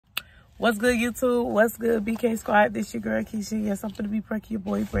What's good, YouTube? What's good, BK Squad? This your girl, Keisha. Yes, I'm finna be pranking your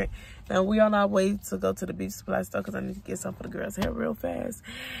boy, Brent. Now, we on our way to go to the beauty supply store because I need to get some for the girls' hair real fast.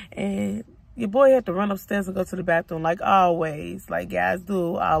 And your boy had to run upstairs and go to the bathroom like always. Like guys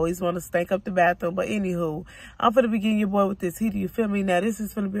do. I always want to stank up the bathroom. But anywho, I'm finna be getting your boy with this heater. You feel me? Now, this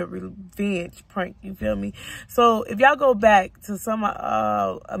is finna be a revenge prank. You feel me? So, if y'all go back to some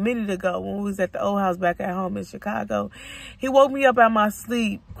a minute ago when we was at the old house back at home in Chicago, he woke me up out of my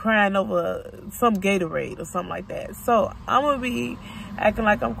sleep crying over some Gatorade or something like that. So, I'm gonna be acting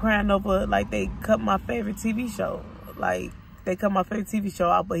like I'm crying over like they cut my favorite TV show. Like, they cut my favorite TV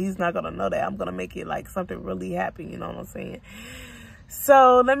show out, but he's not going to know that. I'm going to make it like something really happy, you know what I'm saying?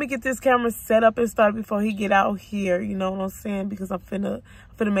 So, let me get this camera set up and start before he get out here, you know what I'm saying? Because I'm finna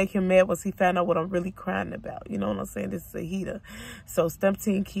make him mad once he find out what I'm really crying about, you know what I'm saying? This is a heater. So, stamp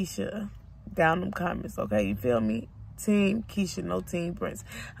Team Keisha down in them comments, okay? You feel me? Team Keisha, no Team Prince.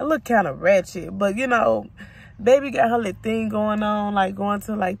 I look kind of ratchet, but, you know, baby got her little thing going on, like going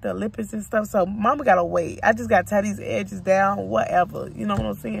to like the Olympics and stuff. So mama gotta wait. I just gotta tie these edges down, whatever. You know what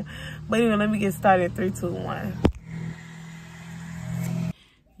I'm saying? But anyway, let me get started. 3, 2, 1.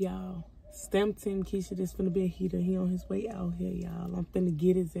 Y'all, stamp Team Keisha, this finna be a heater. He on his way out here, y'all. I'm finna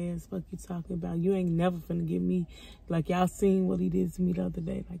get his ass. Fuck you talking about? You ain't never finna get me. Like y'all seen what he did to me the other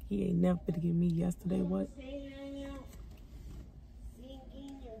day. Like he ain't never finna get me yesterday. What?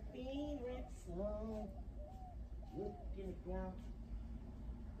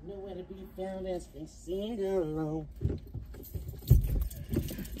 Nowhere to be found as they sing alone.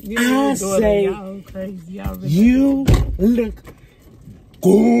 I say, y'all crazy. Y'all really you look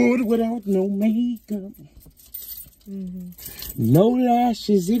good without no makeup. No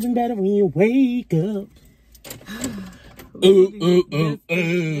lashes, even better when you wake up. That's the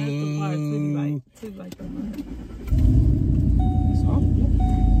part too like that.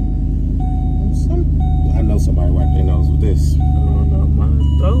 I know somebody wiped their nose with this. I don't know, my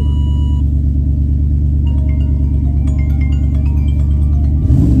throat.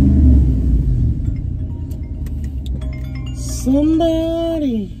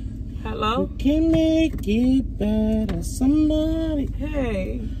 Somebody. Hello? Who can make it better. Somebody.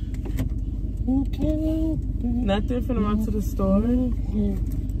 Hey. Who can open. Nothing finna run to the store.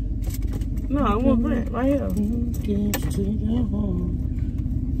 No, I want Brent right here.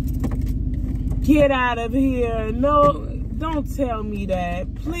 Get out of here. No, don't tell me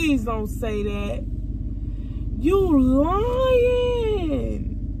that. Please don't say that. You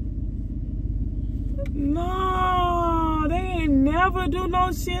lying. No, they ain't never do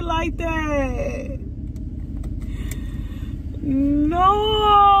no shit like that.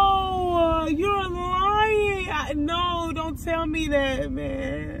 No, you're lying. No, don't tell me that,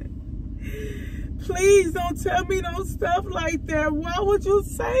 man. Please don't tell me no stuff like that. Why would you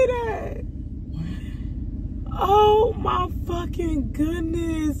say that? Oh my fucking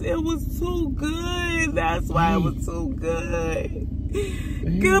goodness. It was too good. That's why it was too good.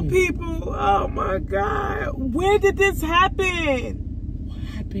 Good people. Oh my God. Where did this happen? What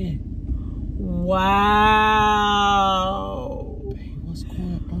happened? Wow. Babe, what's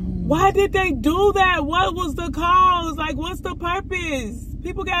going on? Why did they do that? What was the cause? Like, what's the purpose?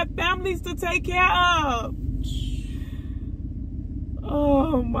 People got families to take care of.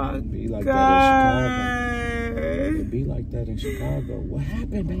 Oh my God. It be like that in Chicago. What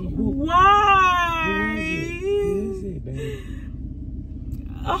happened, babe? Why? Who is it, babe?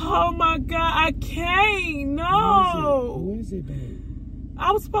 Oh my God, I can't. No. Who is it, babe?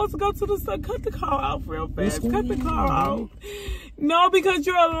 I was supposed to go to the store. Cut the car off real fast. Cut the car off. Babe? No, because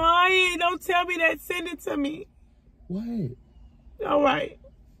you're lying. Don't tell me that. Send it to me. What? All right.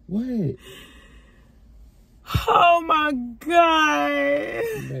 What? Oh my God.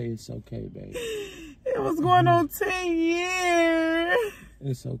 Babe, it's okay, babe. It was going on 10 years.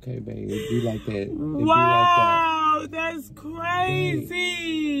 It's okay, babe. It be like that. Wow, that's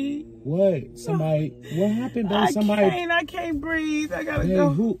crazy. Babe. What? Somebody? What happened, babe? I can't breathe. I gotta babe,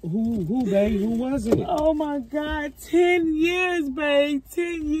 go. Who, babe? Who was it? Oh my God, 10 years, babe.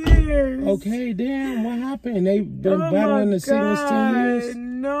 10 years. Okay, damn. What happened? They been battling the sickness 10 years.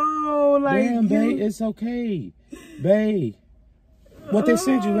 No, like damn, babe. It's okay, babe. What they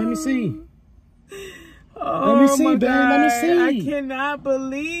sent you? Let me see. Oh, let me see, babe. Let me see. I cannot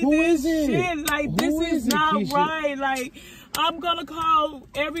believe this shit. Like, this is not right. Like, I'm gonna call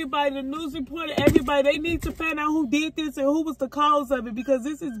everybody, the news reporter, everybody. They need to find out who did this and who was the cause of it, because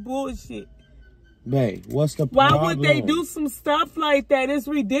this is bullshit. Babe, what's the problem? Why would they do some stuff like that? It's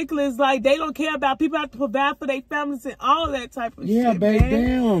ridiculous. Like, they don't care about people have to provide for their families and all that type of shit. Yeah, babe, man.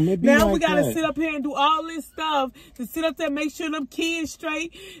 damn. It be now like we gotta that. sit up here and do all this stuff to sit up there and make sure them kids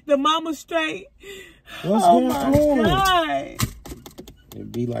straight, the mama straight. What's oh going my on? God.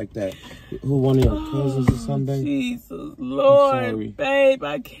 It be like that. Who, one of your cousins or something? Jesus, Lord, sorry. babe,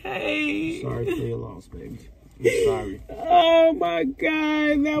 I can't. Sorry for your loss, baby. I'm sorry. Oh my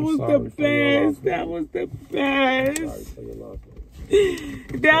God, that was the best. That was the best. Sorry for your loss, baby.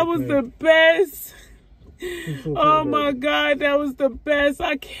 That was the best. Oh my God, that was the best.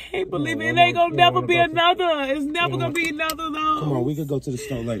 I can't believe it. It ain't gonna never be another. It's never gonna be another though. Come on, we could go to the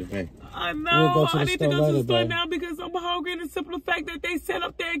store later, babe. I know. We'll go to the I need to store go to later, the store babe. now because I'm hungry. And the simple fact that they set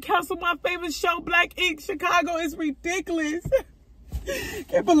up there and cancel my favorite show, Black Ink Chicago, is ridiculous.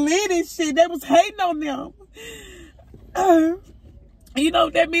 Can't believe this shit. They was hating on them. You know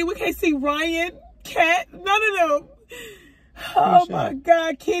what that mean? We can't see Ryan, Cat, none of them. Oh my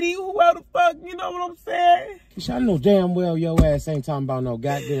God, Kitty, whoever the fuck, you know what I'm saying? Keisha, I know damn well your ass ain't talking about no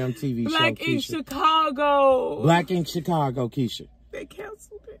goddamn TV show, Black Keisha. Ink Chicago. Black Ink Chicago, Keisha. They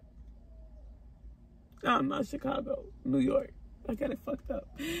canceled it. Not Chicago, New York. I got it fucked up.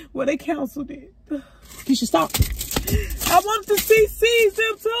 Well, they canceled it. Keisha, stop. I wanted to see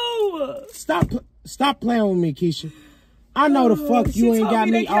season 2. Stop playing with me, Keisha. I know the fuck you ain't got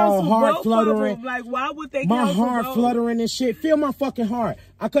me all heart fluttering. Like, why would they my cancel heart both? fluttering and shit. Feel my fucking heart.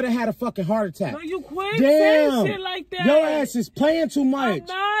 I could have had a fucking heart attack. No, you quit damn. saying shit like that. Your ass is playing too much.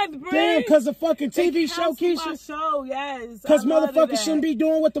 I'm not, bro. Damn, because the fucking TV show, Keisha. Keisha. My show, yes. Because motherfuckers shouldn't be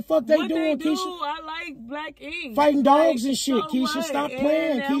doing what the fuck they doing, do, Keisha. I like Black Ink. Fighting dogs and shit, so Keisha. what? Stop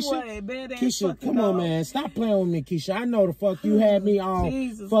playing, Keisha. Keisha, come on, man. Stop playing with me, Keisha. I know the fuck you had me all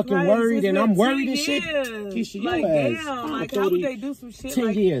Jesus fucking Christ, worried, and I'm worried and years. shit. Keisha, your like, ass. Damn, like, how would they do some shit 10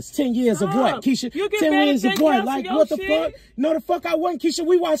 like years. 10 years of what, Keisha? You get 10 mad years if of they what? cancel Like, your what the shit? fuck? No, the fuck I wasn't, Keisha.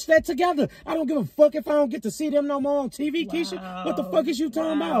 We watched that together. I don't give a fuck if I don't get to see them no more on TV, Keisha. What the fuck is you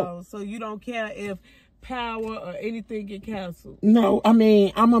talking about? So you don't care if Power or anything get canceled? No, I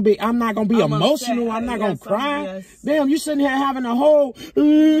mean, I'm not gonna be emotional. Upset. I'm not gonna cry. Yes. Damn, you sitting here having a whole.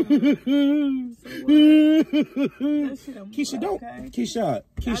 Keisha, don't. Okay.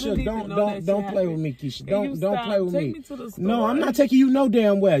 Keisha, don't play with me, Keisha. Don't play with Take me. me to the store. No, I'm not taking you no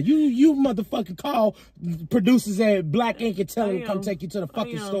damn well. You motherfucking call producers at Black Ink and tell them to come take you to the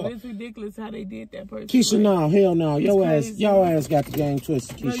fucking store. It's ridiculous how they did that person. Keisha, no, hell no. Your crazy. ass got the game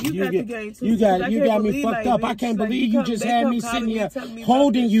twisted, No, Keisha. you got the game twisted. You got I me can't fucked believe, up. like, I can't like, believe you just they had come me calling sitting me, here telling me about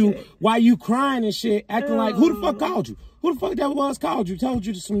holding this you shit. while you crying and shit, acting like who the fuck called you? Who the fuck that was called you? Told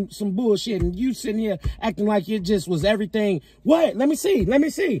you some bullshit, and you sitting here acting like it just was everything. What? Let me see. No, let me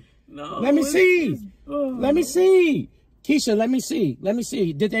see. Let me see. Keisha, let me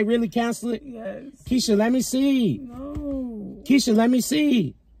see. Did they really cancel it? Yes. Keisha, let me see. No. Keisha, let me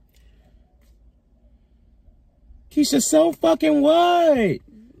see. Keisha, so fucking what?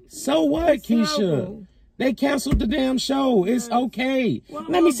 So what, It's Keisha? terrible. They canceled the damn show. It's okay. What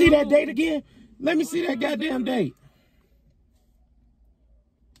Let me am I see that doing? date again. Let me see that goddamn date.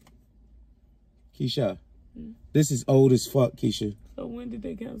 Keisha, this is old as fuck, Keisha. So when did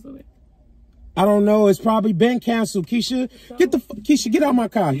they cancel it? I don't know. It's probably been canceled. Keisha, Keisha, get out my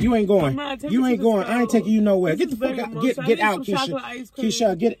car. You ain't going. You ain't going. I ain't taking you nowhere. Get the fuck out. Get out, Keisha.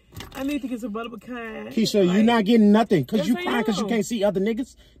 Keisha, get it. I need to get some butter pecan. Keisha, you're not getting nothing because you crying because you can't see other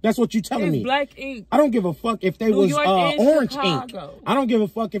niggas. That's what you telling It's me. Black Ink. I don't give a fuck if they was York and orange Chicago. ink. I don't give a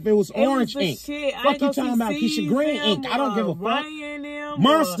fuck if it was orange the ink. shit. I Fuck ain't you go talking see about, Keisha? Green them ink. I don't give a or fuck. Ryan them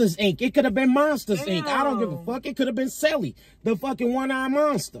Monsters Inc. It could have been Monsters Inc. I don't give a Damn. fuck. It could have been Sally, the fucking one-eyed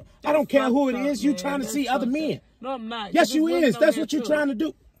monster. I don't care who it fucked up, is. You man. trying to That's see other fucked men. up. No, I'm not. Yes, you is. That's what you you're trying to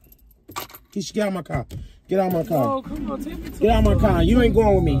do. Keisha, get out my car. Get out my car. Oh, come on, take me to Get out my car. You ain't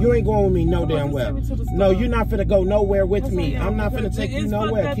going with me. You ain't going with me no Come on, damn just well. take me to the store. No, you're not finna go nowhere with That's me. how I'm not y'all- finna take you it's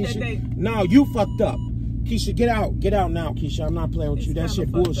nowhere, fucked up that Keisha. they- No, you fucked up. Keisha, get out. Get out now, Keisha. I'm not playing with you. That It's shit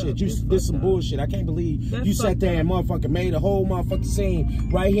kinda fucked bullshit. up. You It's did some fucked up. bullshit. I can't believe That's you sat fucked there and motherfucking made a whole motherfucking scene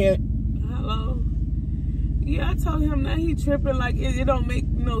right here. Hello? Yeah, I told him now he tripping like it don't make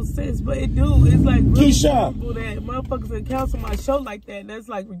no sense, but it do. It's like really Keisha. terrible that motherfuckers can cancel my show like that. That's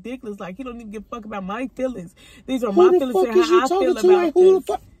like ridiculous. Like he don't even give a fuck about my feelings. These are my Who the feelings fuck and is you how I feel talking to? about And who the this.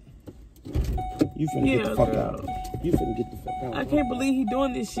 fuck? You finna get the fuck girl. out. You finna get the fuck out. I can't believe he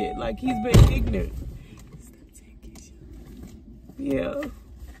doing this shit. Like he's been ignorant. Yeah.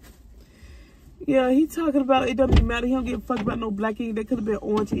 Yeah, he talking about it doesn't matter. He don't give a fuck about no black ink. That could have been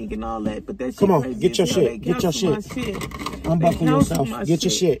orange ink and all that. But that shit Come on, crazy get your as hell. shit. They Get your cancel my shit. shit. Unbuckle They cancel yourself. my Get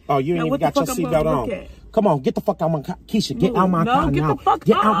your shit. Oh, you ain't Now, even what the got your fuck I'm seatbelt gonna on. look at? Come on, get the fuck out my car. Keisha, get out my car now.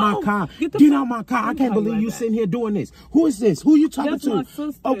 Get out my car. Get out my car. I can't believe you sitting here doing this. Who is this? Who you talking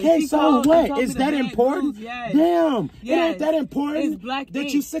to? Okay, so what? Is that important? Damn. It ain't that important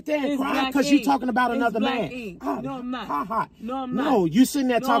that you sit there and cry because you talking about another man. No, I'm not. No, I'm not. No, you sitting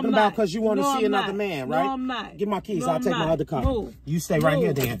there talking about because you want to see another man, right? No, I'm not. Give my keys. I'll take my other car. You stay right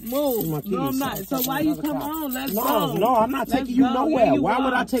here, then. Move. No, I'm not. So why you come on? Let's go. No, I'm not taking you nowhere. Why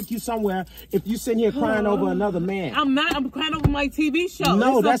would I take you somewhere if you sitting here crying over another man? I'm not. I'm crying over my TV show.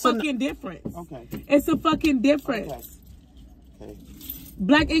 No, it's a fucking difference. Okay. It's a fucking difference. Okay.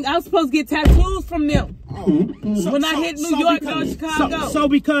 Black Ink, I was supposed to get tattoos from them. When I hit New York or Chicago. So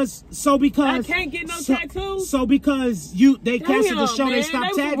because I can't get no tattoos. So because they canceled the show, they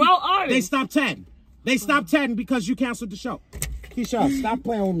stopped tagging. They stopped tagging. They stopped tagging because you canceled the show. Keisha, stop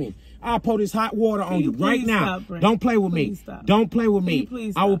playing with me. I'll pour this hot water on you right now. Don't play with me. Don't play with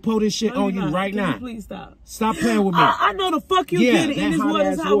me. I will pour this shit on you right now. Please stop. Stop playing with me. I know the fuck you did in this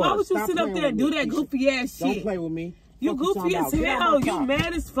water's hot. Why would you sit up there and do that goofy ass shit? Don't play with me. You goofy as hell. You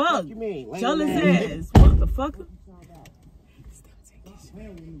mad as fuck. What you mean? Jealous ass. Motherfucker.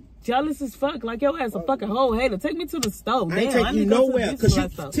 Jealous as fuck, like your ass a fucking whole hater. Take me to the stove. I ain't taking you nowhere. Cause you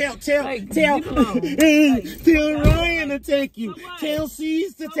tell Ryan to take you. Tell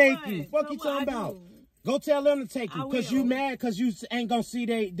C's to take you. Fuck you talking about? Go tell them to take you. Cause you mad cause you ain't gonna see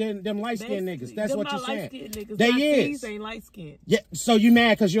them light skinned niggas. That's what you're saying. They is. Ain't light skinned. Yeah. So you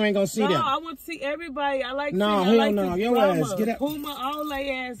mad cause you ain't gonna see them? No, I want to see everybody. I like. No, hell no. Your ass get up. Puma, all they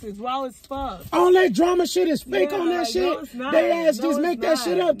asses raw as fuck. All that drama shit is fake on that shit. They ass just make that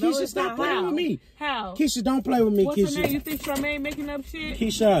shit up. Keisha, stop playing with me. How? Keisha, don't play with me, What's Keisha. Her name? You think Charmaine making up shit?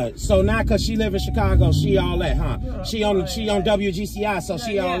 Keisha, so now cause she live in Chicago, she all that, huh? Yeah, she on WGCI, so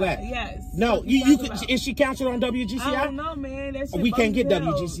she all that. Yes. No, is she canceled on WGCI? I don't know, man. That shit we can't get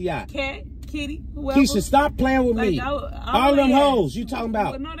WGCI. Cat, Kitty, whoever. Keisha, stop playing with me. All them hoes you talking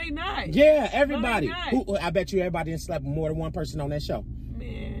about. No, they not. Yeah, everybody. No, I bet you everybody didn't slept with more than one person on that show.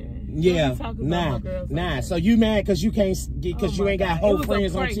 Man. Yeah, nah. So you mad because you can't, because you ain't got whole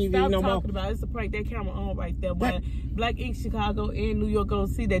friends on TV no more? It's a prank. That camera on right there. When Black Ink Chicago and New York gonna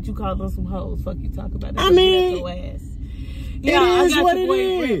see that you call them some hoes. Fuck you talk about that. I mean, ass. Yeah, it is what it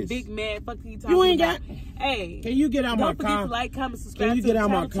is. Big man, fuck you talking You ain't about. got. Hey, can you get out my car? Don't forget to like, comment, subscribe. Can you get out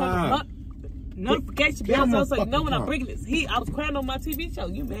my car? Notification bell so you know when I'm bringing this heat. I was crying on my TV show.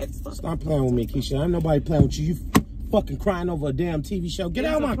 You mad as fuck. Stop playing with me, Keisha. Ain't nobody playing with you. You fucking crying over a damn TV show. Get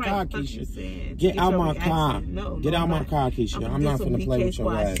out my car, Keisha. Get out my car. Get out my car, Keisha. I'm not finna play with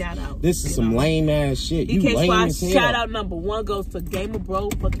your ass. This is some lame ass shit. You lame as hell. Shout out number 1 goes to Gamer Bro.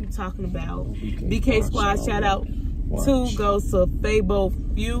 Fuck you talking about. BK Squad shout out. 2 goes to Fabo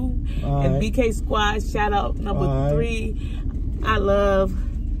Few. And BK Squad shout out number 3. I love.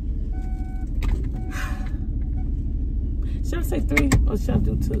 Should I say 3 or should I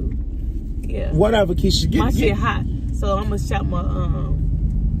do 2? Yeah. Whatever, Keisha. My shit hot. So I'm gonna shout my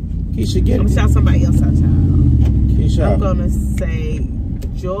Keisha, get. I'm gonna shout somebody else out, child. Keisha. I'm gonna say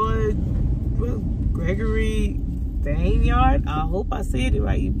George Gregory Danyard. I hope I said it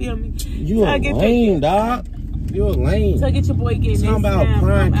right. You feel me? You a lame, dog. You a lame. So get your boy getting talking about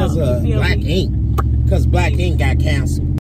crying because of Black Ink. Because Black Ink got canceled.